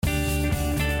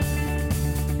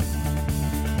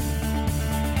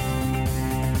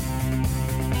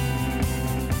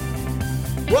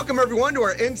Welcome, everyone, to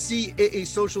our NCAA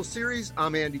Social Series.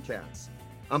 I'm Andy Katz.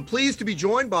 I'm pleased to be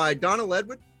joined by Donna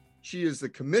Ledwin. She is the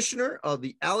commissioner of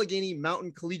the Allegheny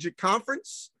Mountain Collegiate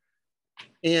Conference,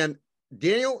 and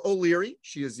Daniel O'Leary.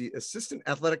 She is the assistant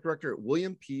athletic director at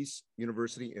William Peace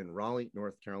University in Raleigh,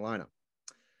 North Carolina.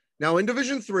 Now, in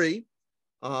Division III,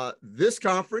 this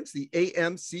conference, the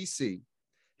AMCC,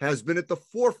 has been at the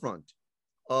forefront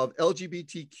of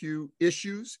LGBTQ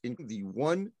issues in the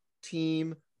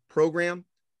one-team program.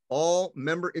 All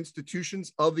member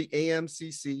institutions of the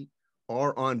AMCC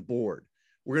are on board.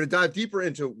 We're going to dive deeper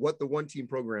into what the one-team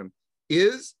program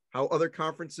is, how other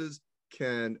conferences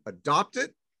can adopt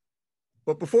it.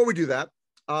 But before we do that,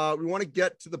 we want to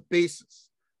get to the basis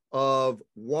of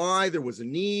why there was a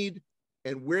need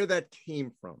and where that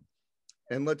came from.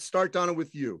 And let's start, Donna,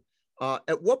 with you.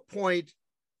 At what point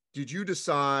did you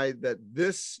decide that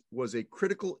this was a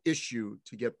critical issue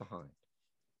to get behind?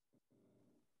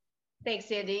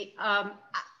 Thanks, Andy. I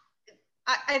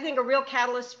think a real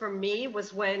catalyst for me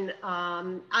was when,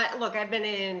 I've been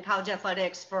in college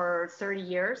athletics for 30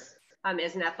 years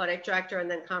as an athletic director and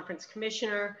then conference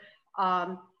commissioner.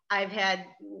 I've had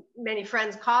many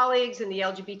friends, colleagues in the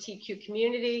LGBTQ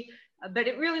community, but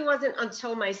it really wasn't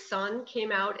until my son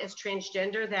came out as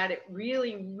transgender that it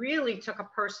really took a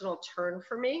personal turn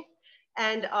for me.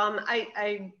 And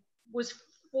I was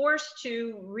forced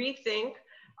to rethink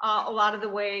a lot of the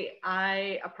way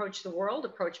I approach the world,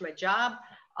 approach my job,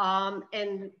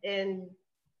 and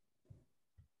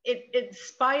it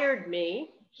inspired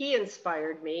me, he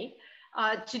inspired me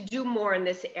to do more in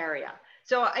this area.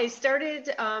 So I started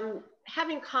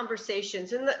having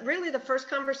conversations, and really the first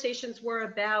conversations were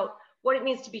about what it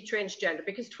means to be transgender,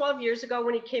 because 12 years ago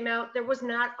when he came out, there was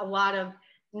not a lot of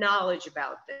knowledge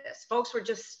about this. Folks were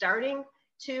just starting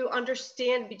to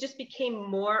understand. It just became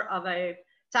more of a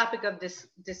topic of this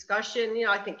discussion. You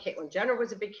know, I think Caitlyn Jenner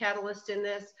was a big catalyst in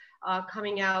this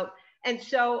coming out. And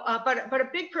so, but a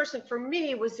big person for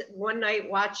me was one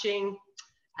night watching,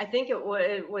 I think it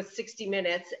was 60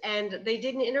 Minutes, and they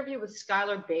did an interview with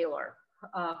Skylar Baylor,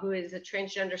 who is a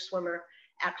transgender swimmer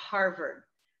at Harvard.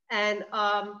 And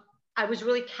I was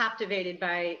really captivated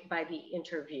by the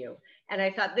interview. And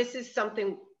I thought, this is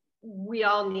something we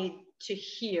all need to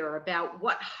hear about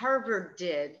what Harvard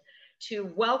did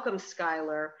to welcome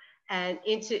Skylar and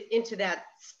into that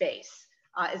space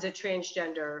as a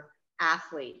transgender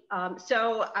athlete.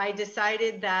 So I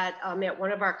decided that at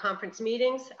one of our conference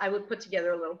meetings, I would put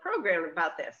together a little program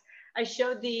about this. I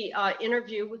showed the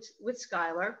interview with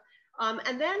Skylar,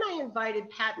 and then I invited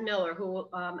Pat Miller, who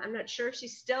I'm not sure if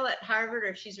she's still at Harvard or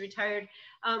if she's retired,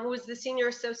 who was the senior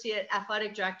associate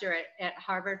athletic director at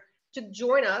Harvard, to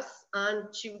join us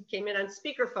she came in on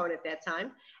speakerphone at that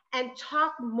time, and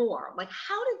talk more, like,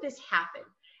 how did this happen?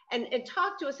 And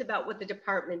talk to us about what the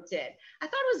department did. I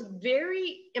thought it was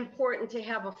very important to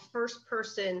have a first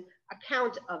person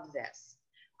account of this.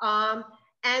 And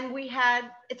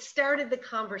it started the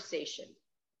conversation.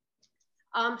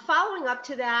 Following up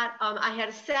to that, I had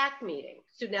a SAC meeting,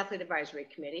 Student Athlete Advisory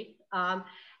Committee.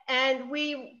 And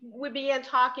we began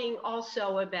talking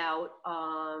also about,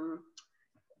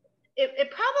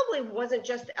 it probably wasn't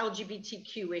just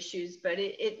LGBTQ issues, but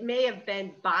it may have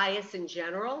been bias in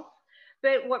general.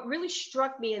 But what really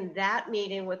struck me in that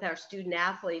meeting with our student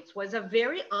athletes was a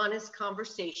very honest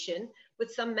conversation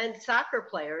with some men's soccer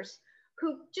players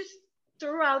who just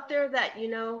threw out there that, you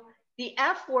know, the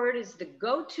F word is the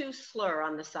go-to slur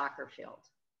on the soccer field.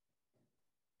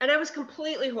 And I was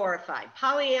completely horrified.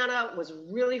 Pollyanna was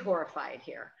really horrified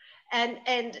here. And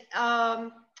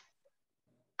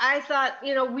I thought,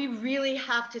 you know, we really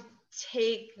have to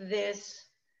take this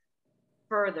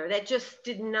further. That just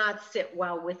did not sit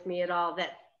well with me at all,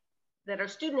 that our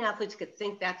student athletes could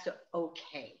think that's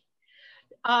okay.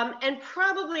 And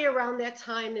probably around that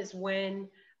time is when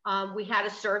we had a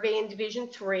survey in Division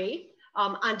III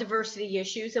on diversity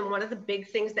issues. And one of the big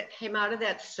things that came out of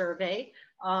that survey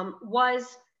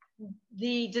was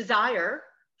the desire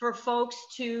for folks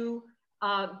to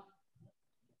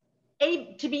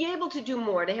be able to do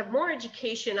more, to have more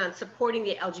education on supporting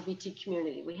the LGBT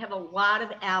community. We have a lot of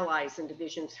allies in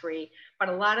Division III, but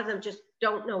a lot of them just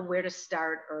don't know where to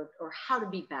start or how to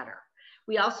be better.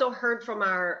 We also heard from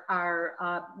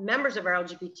our members of our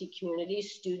LGBT community,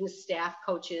 students, staff,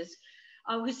 coaches,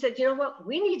 who said, you know what,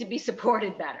 we need to be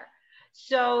supported better.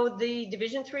 So the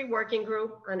Division III Working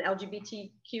Group on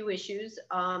LGBTQ issues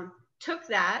took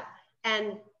that,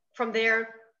 and from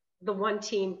there, the One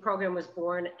Team program was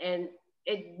born, and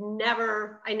I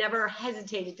never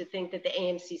hesitated to think that the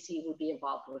AMCC would be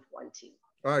involved with One Team.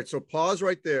 All right, so pause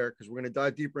right there, because we're going to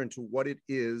dive deeper into what it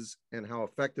is and how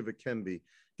effective it can be.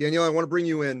 Danielle, I want to bring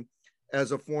you in.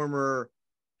 as a former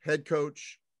head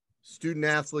coach, student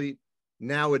athlete,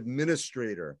 now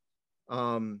administrator,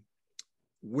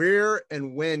 where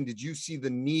and when did you see the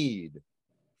need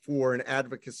for an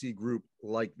advocacy group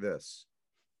like this?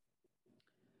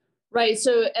 Right.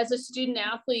 So as a student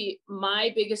athlete,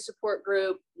 my biggest support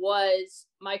group was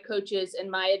my coaches and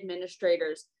my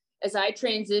administrators. As I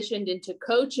transitioned into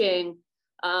coaching,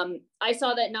 I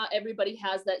saw that not everybody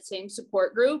has that same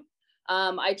support group.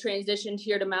 I transitioned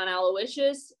here to Mount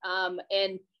Aloysius,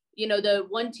 and the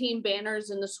one team banners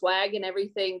and the swag and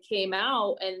everything came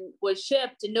out and was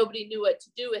shipped, and nobody knew what to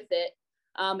do with it.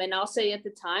 And I'll say at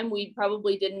the time, we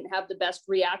probably didn't have the best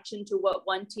reaction to what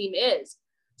one team is.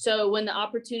 So when the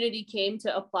opportunity came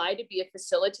to apply to be a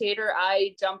facilitator,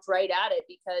 I jumped right at it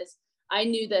because I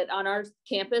knew that on our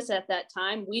campus at that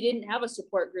time, we didn't have a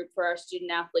support group for our student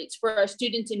athletes, for our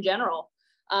students in general.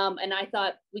 And I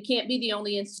thought we can't be the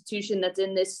only institution that's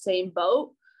in this same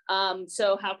boat.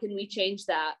 So how can we change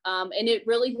that? And it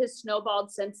really has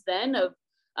snowballed since then of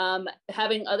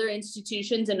having other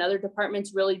institutions and other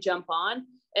departments really jump on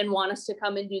and want us to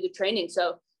come and do the training.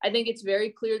 So I think it's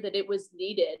very clear that it was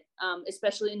needed,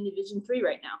 especially in Division III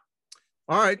right now.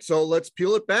 All right, so let's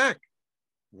peel it back.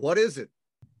 What is it?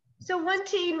 So One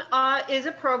Team is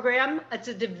a program. It's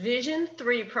a Division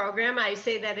III program. I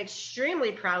say that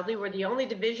extremely proudly. We're the only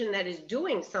division that is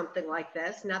doing something like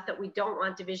this. Not that we don't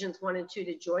want Divisions I and II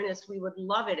to join us. We would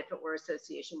love it if it were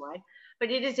association-wide. But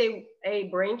it is a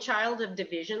brainchild of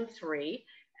Division III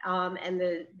and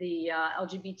the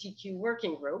LGBTQ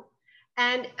working group.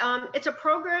 And it's a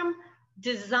program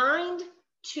designed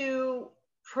to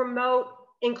promote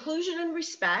inclusion and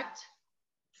respect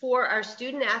for our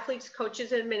student athletes,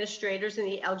 coaches, and administrators in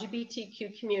the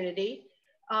LGBTQ community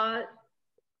to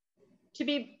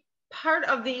be part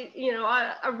of the,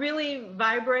 a really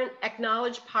vibrant,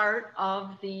 acknowledged part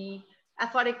of the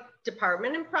athletic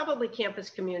department and probably campus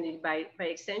community by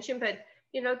extension, but,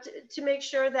 to make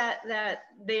sure that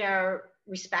they are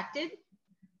respected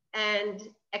and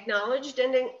acknowledged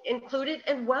and included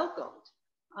and welcomed.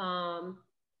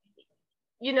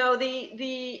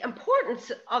 The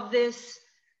importance of this,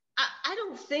 I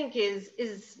don't think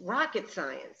is rocket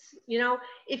science.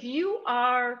 If you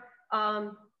are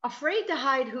afraid to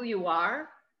hide who you are,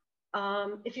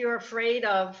 if you're afraid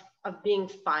of being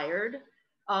fired,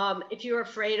 if you're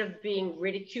afraid of being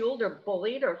ridiculed or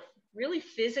bullied or really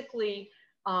physically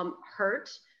hurt,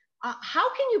 how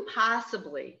can you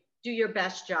possibly do your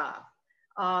best job?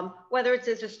 Whether it's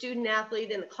as a student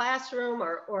athlete in the classroom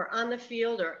or on the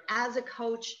field or as a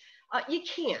coach, you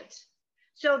can't.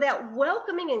 So that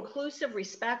welcoming, inclusive,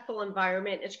 respectful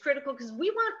environment is critical because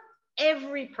we want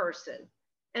every person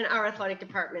in our athletic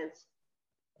departments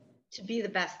to be the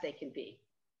best they can be.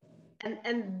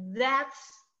 And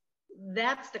that's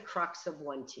the crux of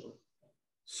One Team.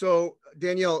 So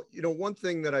Danielle, one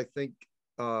thing that I think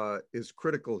is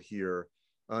critical here,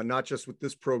 not just with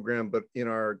this program, but in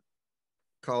our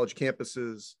college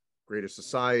campuses, greater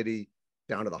society,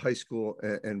 down to the high school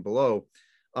and below,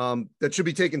 that should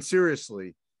be taken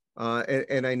seriously.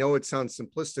 And I know it sounds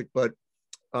simplistic, but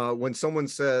when someone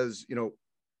says,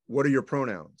 what are your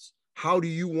pronouns? How do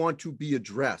you want to be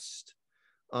addressed?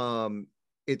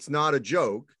 It's not a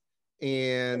joke.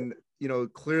 And,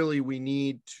 clearly we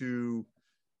need to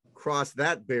cross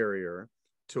that barrier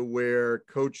to where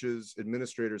coaches,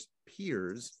 administrators,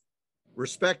 peers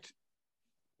respect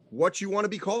what you want to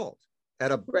be called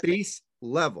at a base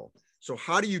level. So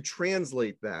how do you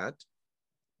translate that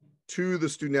to the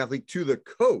student athlete, to the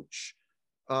coach,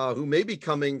 who may be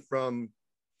coming from,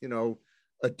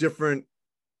 a different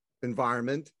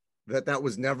environment that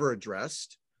was never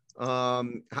addressed?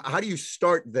 How do you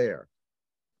start there?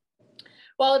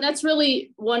 Well, and that's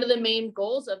really one of the main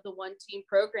goals of the One Team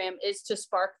program is to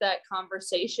spark that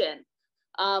conversation.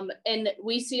 And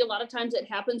we see a lot of times it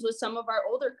happens with some of our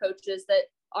older coaches that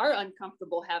are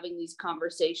uncomfortable having these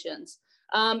conversations.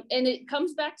 And it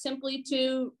comes back simply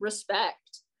to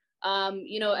respect.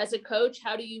 As a coach,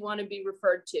 how do you want to be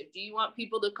referred to? Do you want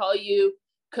people to call you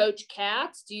Coach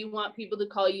Katz? Do you want people to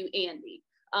call you Andy?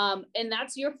 And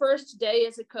that's your first day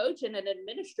as a coach, and an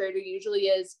administrator usually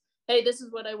is, hey, this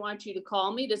is what I want you to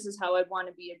call me. This is how I want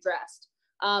to be addressed.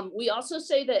 We also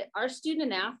say that our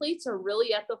student athletes are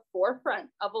really at the forefront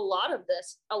of a lot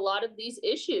of these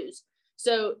issues.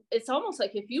 So it's almost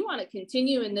like if you want to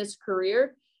continue in this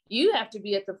career, you have to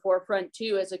be at the forefront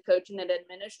too as a coach and an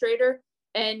administrator,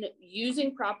 and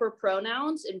using proper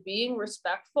pronouns and being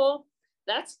respectful.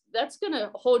 That's going to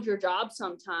hold your job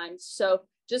sometimes. So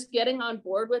just getting on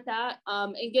board with that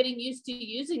and getting used to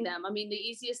using them. I mean, the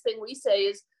easiest thing we say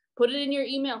is put it in your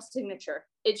email signature.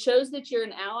 It shows that you're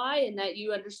an ally and that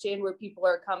you understand where people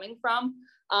are coming from.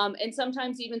 And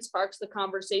sometimes even sparks the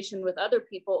conversation with other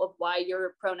people of why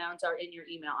your pronouns are in your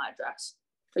email address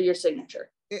or your signature.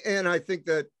 And I think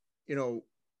that, you know,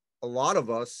 a lot of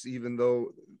us, even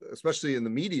though, especially in the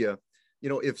media, you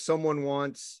know, if someone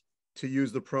wants to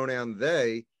use the pronoun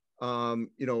they, you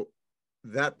know,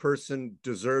 that person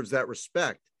deserves that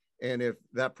respect. And if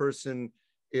that person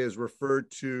is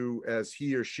referred to as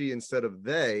he or she instead of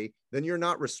they, then you're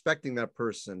not respecting that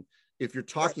person if you're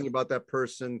talking about that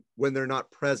person when they're not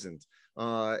present.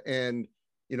 And,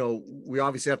 you know, we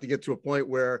obviously have to get to a point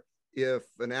where if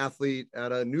an athlete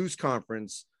at a news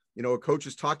conference, you know, a coach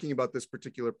is talking about this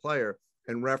particular player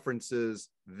and references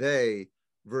they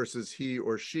versus he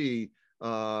or she,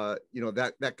 you know,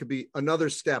 that could be another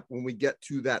step when we get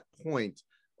to that point.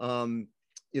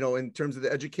 You know, in terms of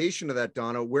the education of that,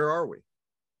 Donna, where are we?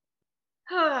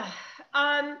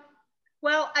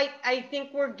 Well, I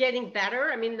think we're getting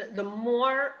better. I mean, the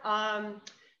more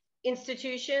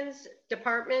institutions,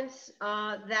 departments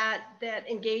that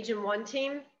engage in one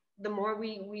team, the more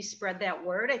we spread that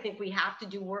word. I think we have to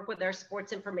do work with our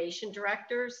sports information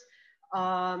directors.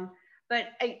 But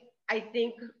I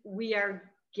think we are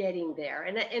getting there.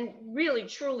 And really,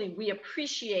 truly, we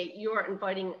appreciate your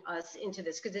inviting us into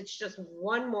this, because it's just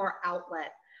one more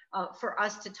outlet for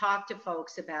us to talk to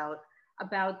folks about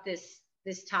this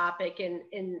topic.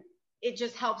 And it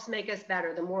just helps make us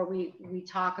better the more we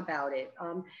talk about it.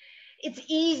 It's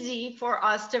easy for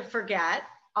us to forget,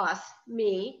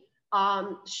 me,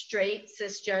 straight,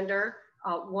 cisgender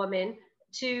woman,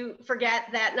 to forget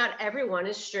that not everyone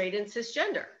is straight and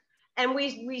cisgender. And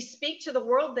we speak to the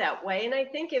world that way. And I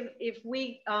think if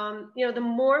we, you know, the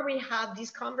more we have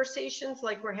these conversations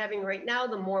like we're having right now,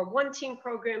 the more one team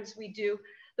programs we do,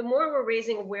 the more we're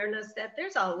raising awareness that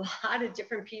there's a lot of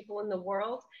different people in the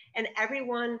world, and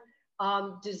everyone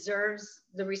deserves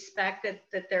the respect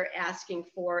that they're asking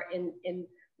for. And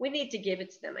we need to give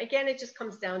it to them. Again, it just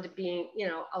comes down to being, you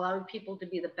know, allowing people to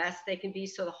be the best they can be,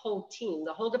 so the whole team,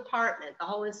 the whole department, the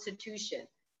whole institution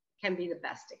can be the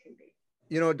best it can be.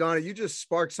 You know, Donna, you just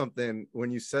sparked something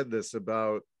when you said this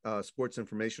about sports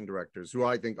information directors, who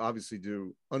I think obviously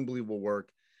do unbelievable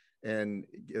work. And,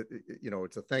 you know,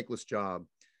 it's a thankless job.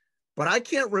 But I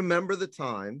can't remember the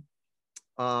time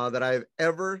that I've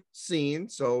ever seen,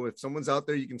 so if someone's out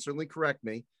there, you can certainly correct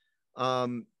me,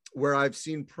 where I've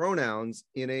seen pronouns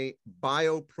in a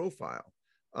bio profile,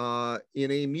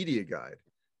 in a media guide,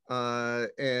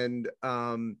 and,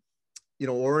 you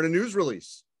know, or in a news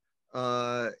release.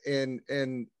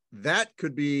 And that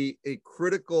could be a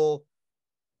critical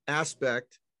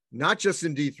aspect, not just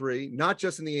in D3, not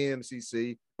just in the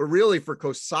AMCC, but really for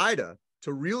COSIDA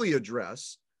to really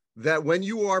address that when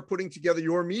you are putting together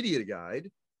your media guide,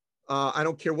 I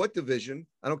don't care what division,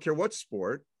 I don't care what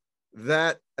sport,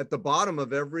 that at the bottom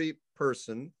of every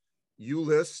person, you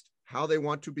list how they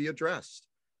want to be addressed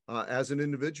as an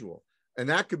individual. And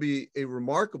that could be a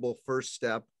remarkable first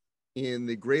step in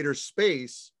the greater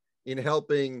space in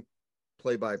helping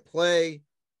play-by-play,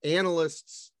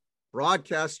 analysts,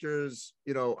 broadcasters,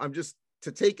 you know, I'm just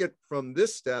to take it from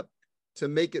this step to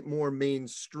make it more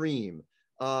mainstream.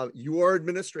 You are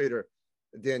administrator,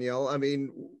 Danielle. I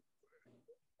mean,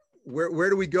 where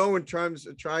do we go in terms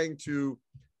of trying to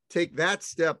take that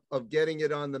step of getting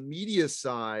it on the media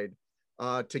side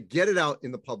to get it out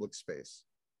in the public space?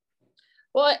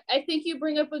 Well, I think you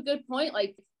bring up a good point.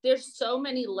 Like, there's so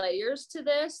many layers to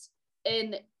this.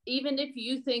 And even if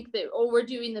you think that, oh, we're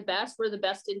doing the best, we're the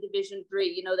best in Division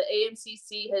III, you know, the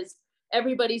AMCC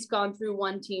everybody's gone through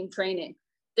one team training.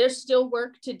 There's still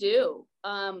work to do.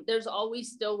 There's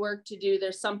always still work to do.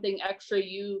 There's something extra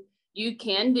you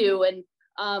can do. And,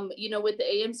 you know, with the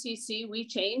AMCC, we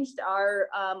changed our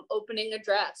opening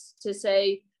address to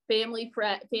say family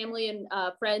and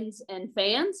friends and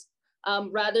fans,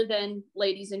 rather than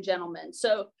ladies and gentlemen.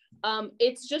 So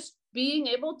it's just being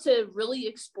able to really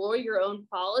explore your own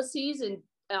policies and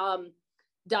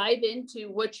dive into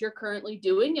what you're currently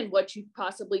doing and what you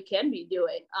possibly can be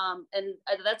doing. And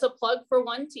that's a plug for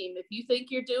one team. If you think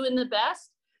you're doing the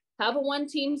best, have a one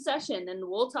team session and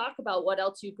we'll talk about what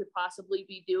else you could possibly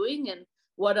be doing and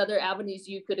what other avenues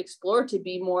you could explore to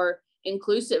be more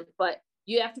inclusive. But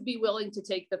you have to be willing to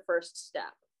take the first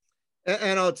step.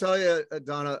 And I'll tell you,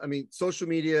 Donna, I mean, social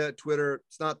media, Twitter,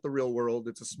 it's not the real world.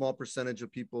 It's a small percentage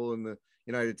of people in the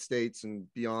United States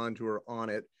and beyond who are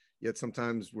on it, yet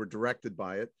sometimes we're directed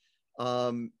by it.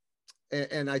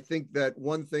 And I think that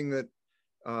one thing that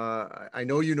I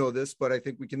know you know this, but I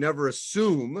think we can never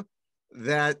assume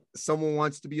that someone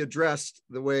wants to be addressed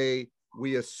the way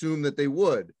we assume that they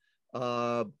would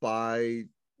by,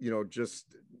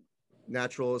 just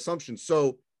natural assumptions.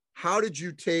 So how did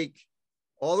you take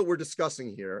all that we're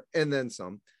discussing here and then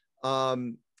some,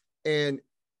 and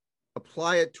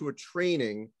apply it to a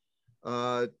training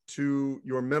to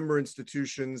your member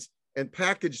institutions and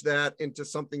package that into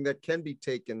something that can be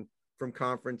taken from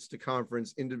conference to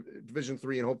conference into Division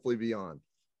III and hopefully beyond?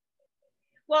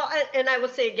 Well, and I will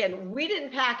say again, we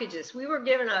didn't package this. We were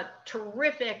given a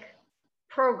terrific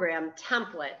program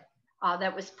template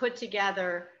that was put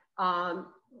together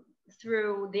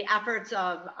through the efforts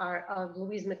of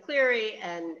Louise McCleary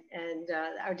and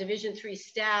our Division III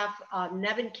staff,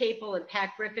 Nevin Capel and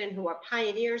Pat Griffin, who are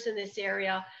pioneers in this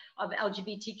area of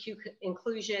LGBTQ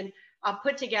inclusion,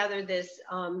 put together this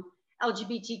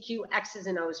LGBTQ X's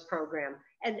and O's program.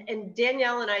 And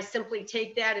Danielle and I simply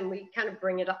take that and we kind of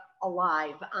bring it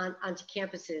alive onto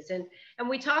campuses. And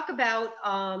we talk about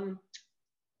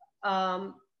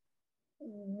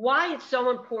why it's so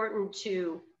important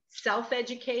to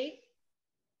self-educate.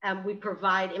 We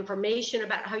provide information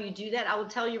about how you do that. I will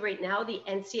tell you right now, the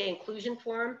NCA Inclusion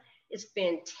Forum is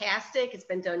fantastic. It's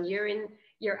been done year in,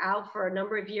 year out for a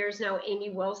number of years now. Amy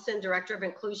Wilson, Director of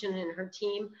Inclusion, and her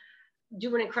team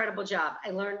do an incredible job. I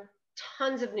learn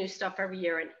tons of new stuff every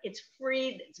year, and it's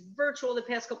free, it's virtual the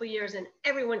past couple of years, and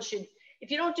everyone should, if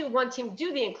you don't do one team,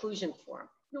 do the Inclusion Forum.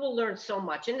 You will learn so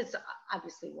much, and it's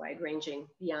obviously wide-ranging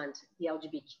beyond the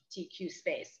LGBTQ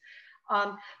space.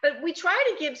 But we try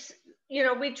to give,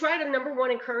 we try to, number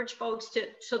one, encourage folks to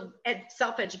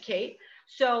self-educate.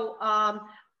 So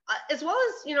as well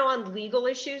as, on legal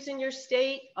issues in your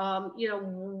state,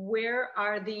 where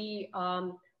are the,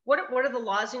 what are the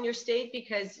laws in your state?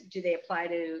 Because do they apply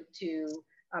to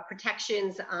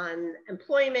protections on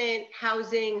employment,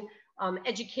 housing,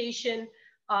 education?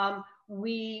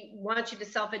 We want you to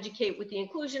self-educate with the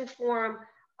Inclusion Forum.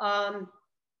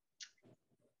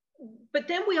 But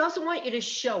then we also want you to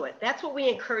show it. That's what we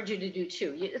encourage you to do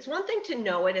too. It's one thing to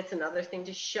know it, it's another thing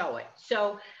to show it.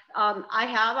 So I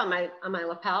have on my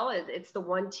lapel, it's the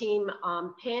one team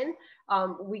pin.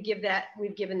 We've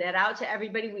given that out to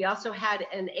everybody. We also had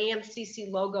an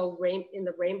AMCC logo in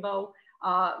the rainbow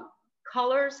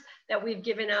colors that we've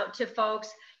given out to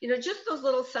folks. Just those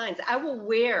little signs. I will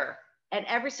wear at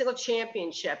every single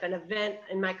championship and event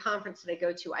in my conference that I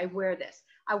go to, I wear this.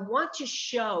 I want to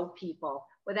show people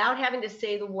without having to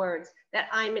say the words that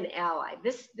I'm an ally.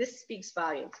 This speaks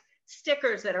volumes.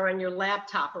 Stickers that are on your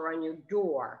laptop or on your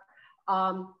door.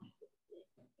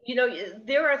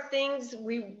 There are things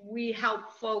we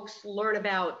help folks learn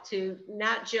about to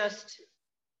not just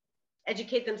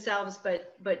educate themselves,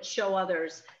 but show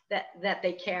others that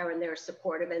they care and they're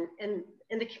supportive, and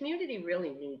the community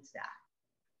really needs that.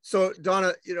 So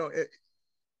Donna,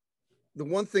 the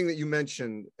one thing that you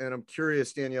mentioned, and I'm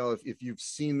curious, Danielle, if you've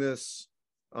seen this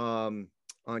on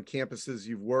campuses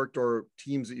you've worked or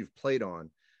teams that you've played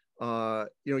on,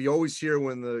 you always hear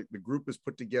when the group is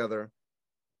put together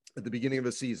at the beginning of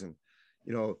a season,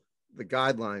 the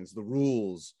guidelines, the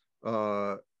rules,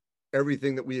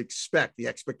 everything that we expect, the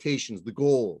expectations, the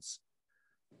goals.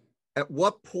 At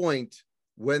what point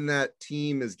when that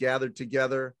team is gathered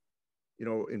together,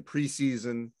 in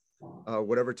preseason,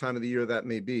 whatever time of the year that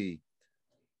may be,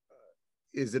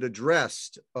 is it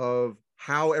addressed of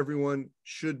how everyone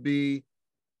should be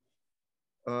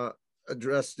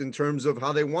addressed in terms of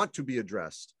how they want to be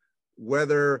addressed,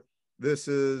 whether this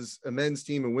is a men's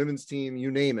team, a women's team,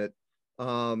 you name it.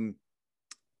 When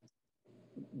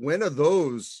are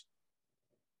those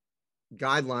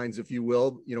guidelines, if you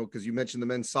will, because you mentioned the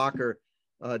men's soccer,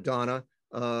 Donna,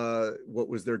 what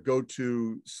was their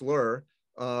go-to slur?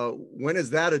 When is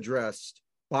that addressed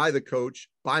by the coach,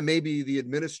 by maybe the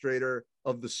administrator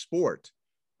of the sport?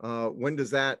 When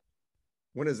is that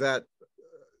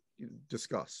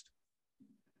discussed?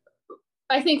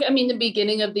 I think, the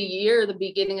beginning of the year, the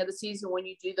beginning of the season, when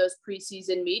you do those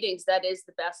preseason meetings, that is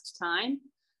the best time.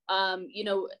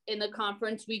 In the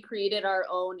conference, we created our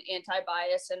own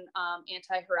anti-bias and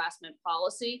anti-harassment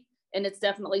policy. And it's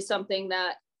definitely something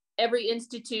that every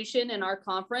institution in our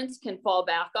conference can fall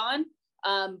back on.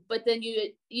 But then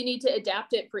you need to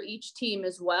adapt it for each team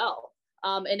as well.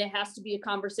 And it has to be a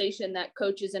conversation that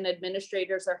coaches and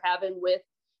administrators are having with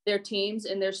their teams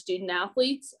and their student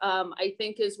athletes. I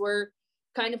think as we're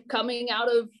kind of coming out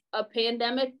of a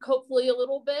pandemic, hopefully a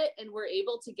little bit, and we're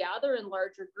able to gather in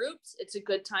larger groups, it's a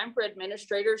good time for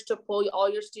administrators to pull all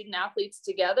your student athletes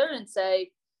together and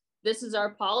say, this is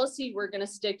our policy, we're going to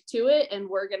stick to it, and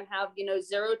we're going to have,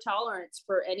 zero tolerance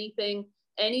for anything,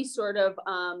 any sort of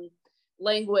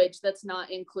language that's not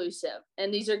inclusive.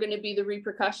 And these are going to be the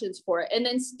repercussions for it. And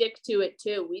then stick to it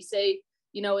too. We say,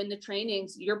 in the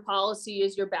trainings, your policy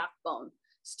is your backbone.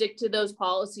 stick to those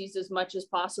policies as much as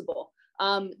possible.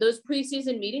 Those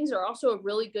preseason meetings are also a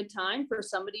really good time for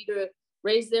somebody to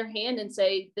raise their hand and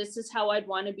say, this is how I'd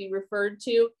want to be referred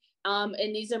to.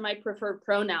 And these are my preferred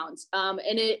pronouns. And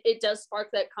it does spark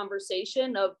that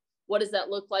conversation of what does that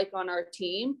look like on our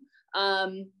team?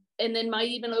 And then might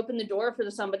even open the door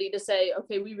for somebody to say,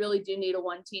 okay, we really do need a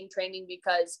one team training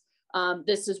because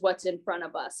this is what's in front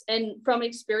of us. And from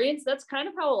experience, that's kind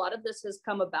of how a lot of this has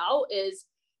come about, is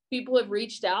people have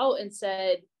reached out and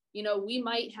said, you know, we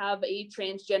might have a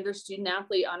transgender student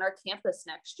athlete on our campus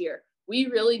next year. We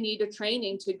really need a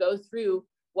training to go through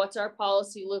what's our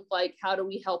policy look like? How do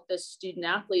we help this student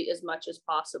athlete as much as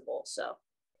possible? So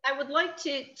I would like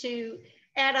to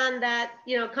add on that,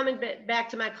 you know, coming back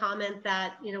to my comment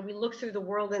that, you know, we look through the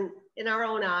world in our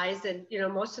own eyes, and, you know,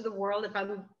 most of the world, if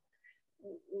I'm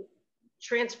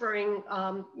transferring,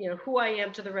 you know, who I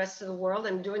am to the rest of the world,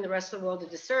 I'm doing the rest of the world a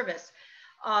disservice.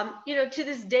 You know, to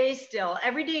this day still,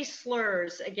 everyday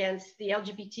slurs against the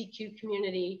LGBTQ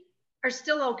community are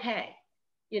still okay.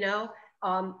 You know,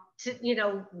 you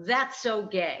know, that's so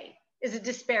gay is a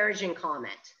disparaging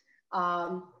comment.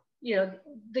 You know,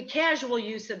 the casual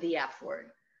use of the F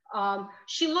word.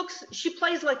 She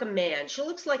plays like a man. She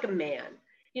looks like a man.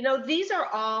 You know, these are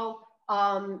all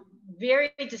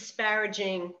very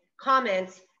disparaging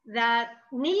comments that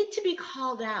need to be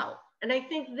called out. And I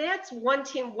think that's one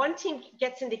team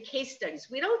gets into case studies.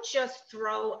 We don't just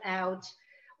throw out,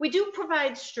 we do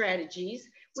provide strategies.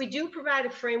 We do provide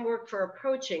a framework for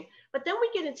approaching, but then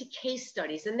we get into case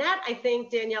studies. And that, I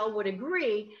think Danielle would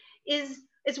agree, is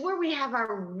where we have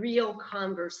our real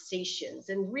conversations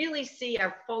and really see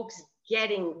our folks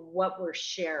getting what we're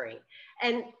sharing.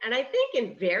 And I think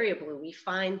invariably we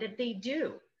find that they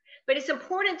do. But it's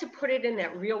important to put it in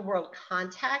that real world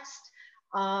context,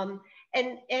 and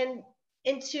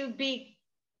to be,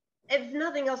 if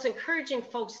nothing else, encouraging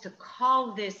folks to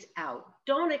call this out.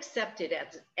 Don't accept it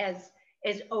as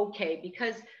okay,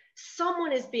 because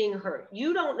someone is being hurt.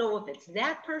 You don't know if it's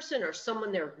that person or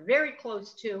someone they're very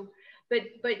close to,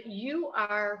 but you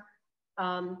are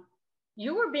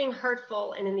being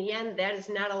hurtful, and in the end, that is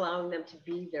not allowing them to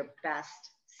be their best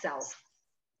self.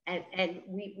 And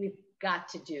we've got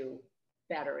to do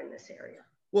better in this area.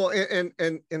 Well,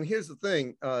 and here's the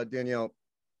thing, Danielle,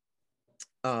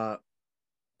 and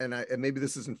maybe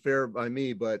this isn't fair by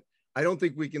me, but I don't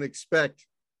think we can expect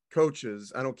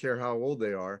coaches, I don't care how old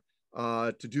they are,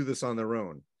 to do this on their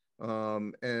own,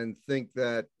 and think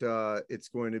that it's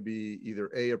going to be either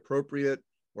appropriate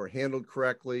or handled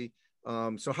correctly.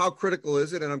 So how critical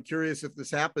is it? And I'm curious if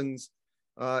this happens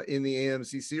in the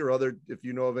AMCC or other, if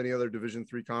you know of any other Division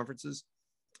III conferences,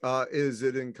 is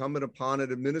it incumbent upon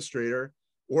an administrator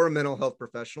or a mental health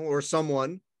professional or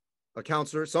someone, a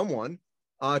counselor, someone,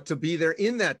 to be there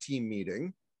in that team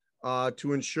meeting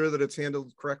to ensure that it's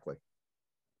handled correctly?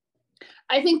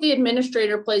 I think the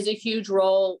administrator plays a huge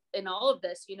role in all of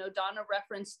this. You know, Donna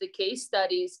referenced the case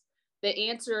studies. The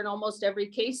answer in almost every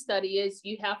case study is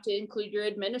you have to include your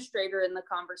administrator in the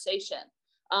conversation,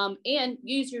 and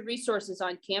use your resources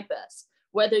on campus.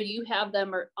 Whether you have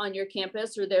them on your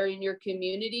campus or they're in your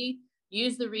community,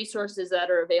 use the resources that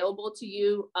are available to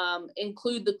you.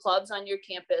 Include the clubs on your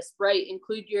campus, right?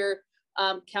 Include your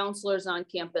counselors on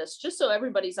campus, just so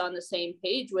everybody's on the same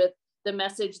page with the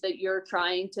message that you're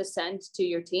trying to send to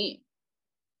your team.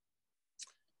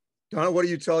 Donna, what do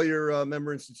you tell your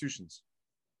member institutions?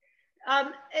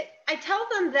 I tell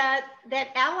them that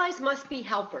allies must be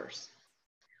helpers.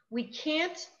 We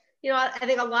can't, you know, I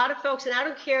think a lot of folks, and I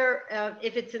don't care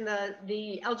if it's in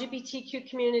the LGBTQ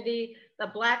community, the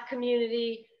Black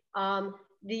community, name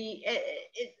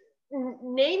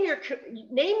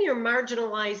your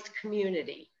marginalized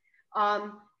community.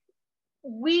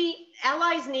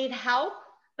 Allies need help,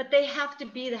 but they have to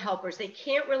be the helpers. They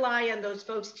can't rely on those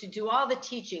folks to do all the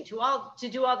teaching, to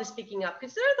do all the speaking up,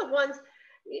 because they're the ones,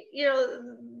 you know,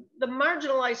 the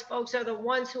marginalized folks are the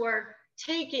ones who are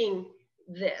taking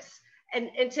this,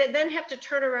 and to then have to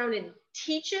turn around and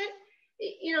teach it,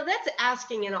 you know, that's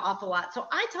asking an awful lot. So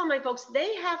I tell my folks,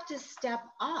 they have to step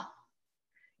up.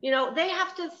 You know, they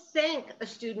have to thank a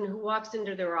student who walks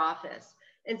into their office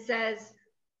and says,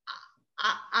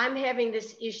 I'm having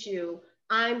this issue,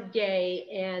 I'm gay,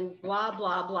 and blah,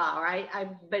 blah, blah, right?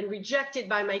 I've been rejected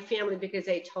by my family because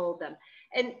I told them.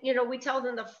 And, you know, we tell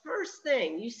them the first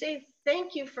thing, you say,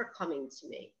 thank you for coming to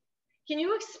me. Can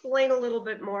you explain a little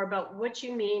bit more about what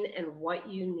you mean and what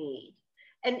you need?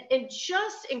 And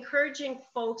just encouraging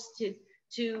folks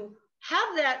to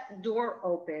have that door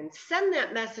open, send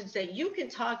that message that you can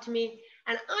talk to me,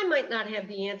 and I might not have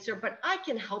the answer, but I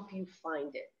can help you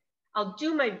find it. I'll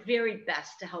do my very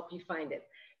best to help you find it.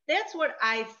 That's what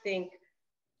I think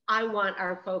I want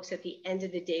our folks at the end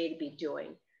of the day to be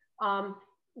doing.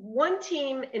 One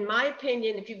team, in my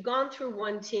opinion, if you've gone through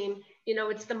one team, you know,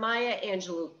 it's the Maya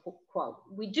Angelou quote.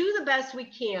 We do the best we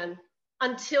can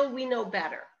until we know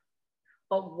better.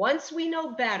 But once we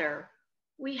know better,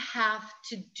 we have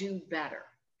to do better.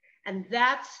 And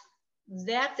that's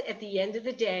at the end of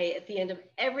the day, at the end of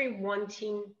every one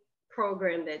team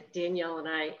program that Danielle and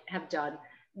I have done,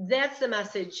 that's the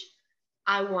message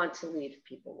I want to leave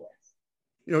people with.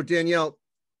 You know, Danielle,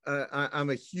 I'm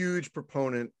a huge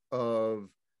proponent of,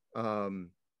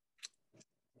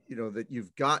 you know, that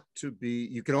you've got to be,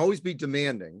 you can always be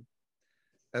demanding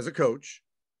as a coach,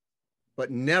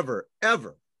 but never,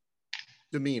 ever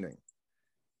demeaning.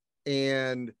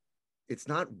 And it's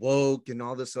not woke and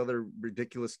all this other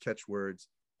ridiculous catchwords.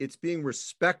 It's being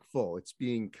respectful. It's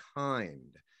being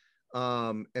kind.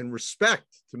 And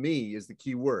respect to me is the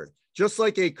key word. Just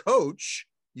like a coach,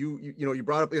 you know, you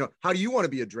brought up, you know, how do you want to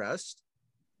be addressed?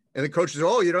 And the coach says,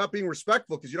 oh, you're not being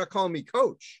respectful because you're not calling me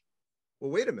coach.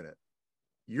 Well, wait a minute.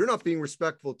 You're not being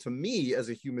respectful to me as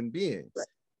a human being. Right.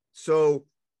 So,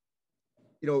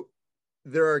 you know,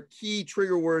 there are key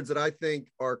trigger words that I think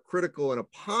are critical in a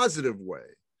positive way.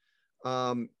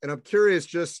 And I'm curious,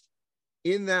 just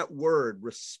in that word,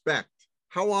 respect,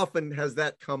 how often has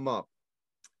that come up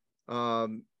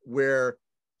where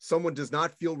someone does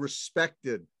not feel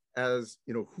respected as,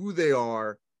 you know, who they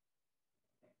are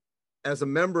as a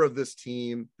member of this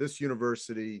team, this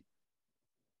university,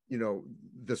 you know,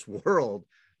 this world,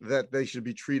 that they should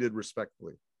be treated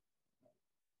respectfully?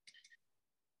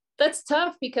 That's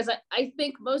tough because I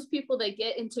think most people that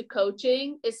get into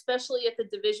coaching, especially at the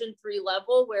Division III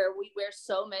level where we wear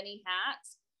so many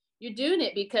hats, you're doing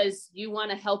it because you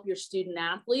want to help your student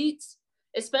athletes,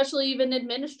 especially even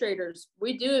administrators.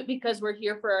 We do it because we're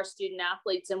here for our student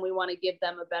athletes and we want to give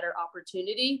them a better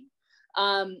opportunity.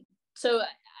 So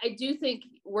I do think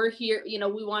we're here, you know,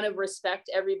 we want to respect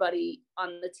everybody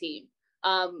on the team.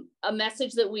 A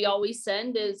message that we always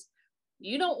send is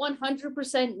you don't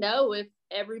 100% know if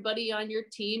everybody on your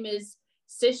team is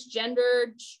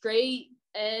cisgendered, straight,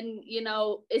 and, you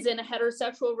know, is in a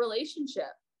heterosexual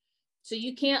relationship. So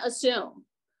you can't assume.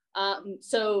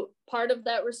 So part of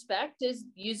that respect is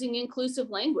using inclusive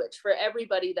language for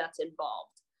everybody that's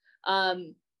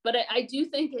involved. But I do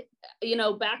think, you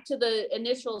know, back to the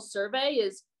initial survey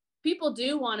is people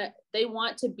they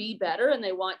want to be better and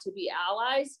they want to be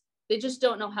allies. They just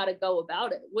don't know how to go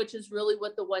about it, which is really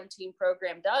what the One Team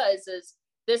program does. Is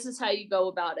this is how you go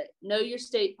about it. Know your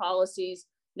state policies,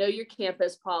 know your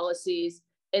campus policies,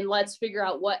 and let's figure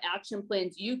out what action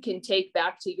plans you can take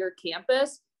back to your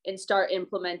campus and start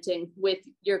implementing with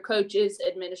your coaches,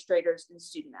 administrators, and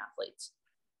student athletes.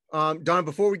 Don,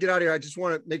 before we get out of here, I just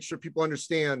want to make sure people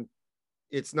understand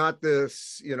it's not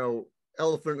this, you know,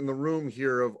 elephant in the room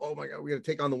here of, oh my God, we got to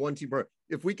take on the One Team program.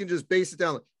 If we can just base it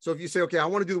down. So if you say, okay, I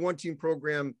want to do the One Team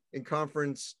program in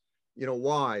conference, you know,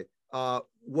 why?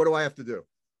 What do I have to do?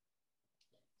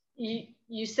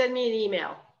 You send me an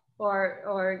email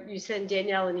or you send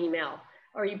Danielle an email,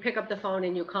 or you pick up the phone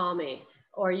and you call me,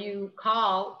 or you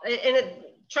call,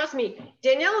 trust me,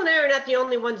 Danielle and I are not the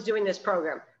only ones doing this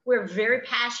program. We're very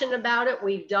passionate about it.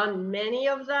 We've done many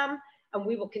of them and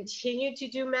we will continue to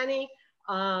do many.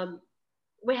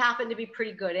 We happen to be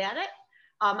pretty good at it,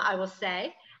 I will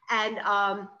say. And,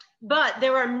 but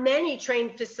there are many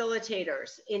trained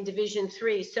facilitators in Division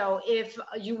III. So if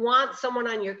you want someone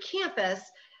on your campus,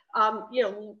 you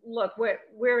know, look,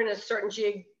 we're in a certain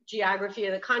geography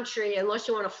of the country. Unless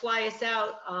you want to fly us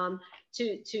out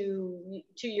to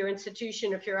your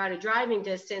institution, if you're out of driving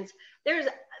distance,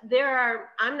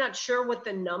 I'm not sure what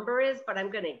the number is, but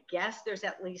I'm going to guess there's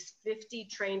at least 50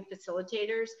 trained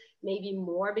facilitators, maybe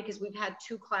more, because we've had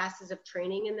 2 classes of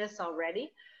training in this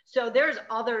already. So there's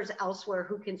others elsewhere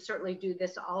who can certainly do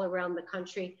this all around the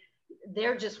country.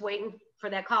 They're just waiting for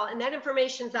that call. And that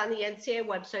information's on the NCAA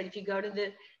website. If you go to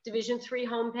the Division III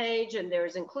homepage and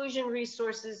there's inclusion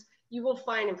resources, you will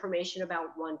find information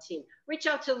about One Team. Reach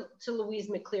out to Louise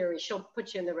McCleary. She'll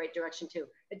put you in the right direction too.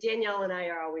 But Danielle and I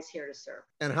are always here to serve.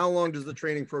 And how long does the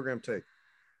training program take?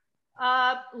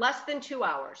 Less than 2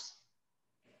 hours.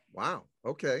 Wow.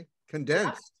 Okay.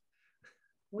 Condensed.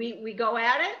 Yeah. We go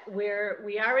at it. We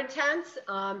are intense.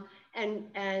 And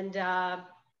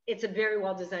it's a very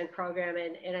well-designed program.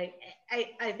 And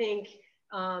I think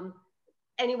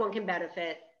anyone can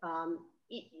benefit.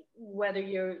 Whether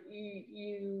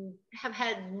you have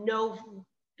had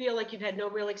feel like you've had no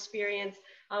real experience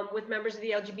with members of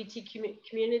the LGBT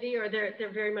community, or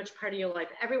they're very much part of your life.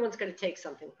 Everyone's going to take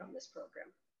something from this program.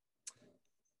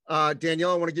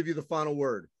 Danielle, I want to give you the final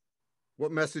word.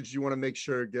 what message do you want to make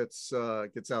sure gets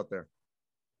out there?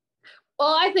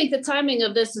 Well, I think the timing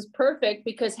of this is perfect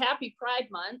because happy Pride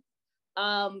Month.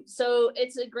 So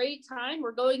it's a great time.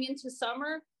 We're going into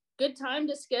summer. Good time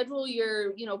to schedule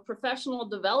your, professional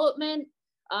development.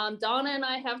 Donna and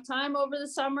I have time over the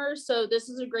summer, so this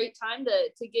is a great time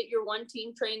to get your one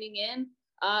team training in,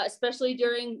 especially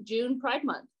during June Pride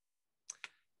Month.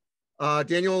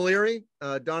 Daniel O'Leary,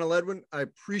 Donna Ledwin, I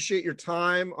appreciate your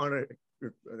time on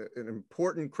an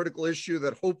important, critical issue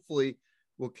that hopefully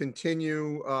will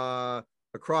continue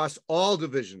across all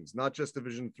divisions, not just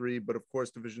Division III, but of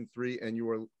course Division III and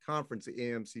your conference, the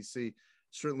AMCC,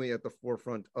 certainly at the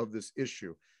forefront of this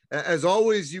issue. As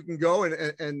always, you can go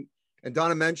and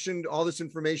Donna mentioned all this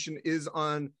information is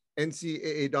on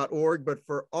ncaa.org, but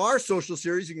for our social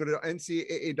series, you can go to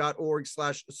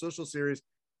ncaa.org/social series,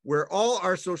 where all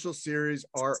our social series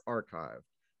are archived.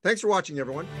 Thanks for watching,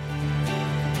 everyone.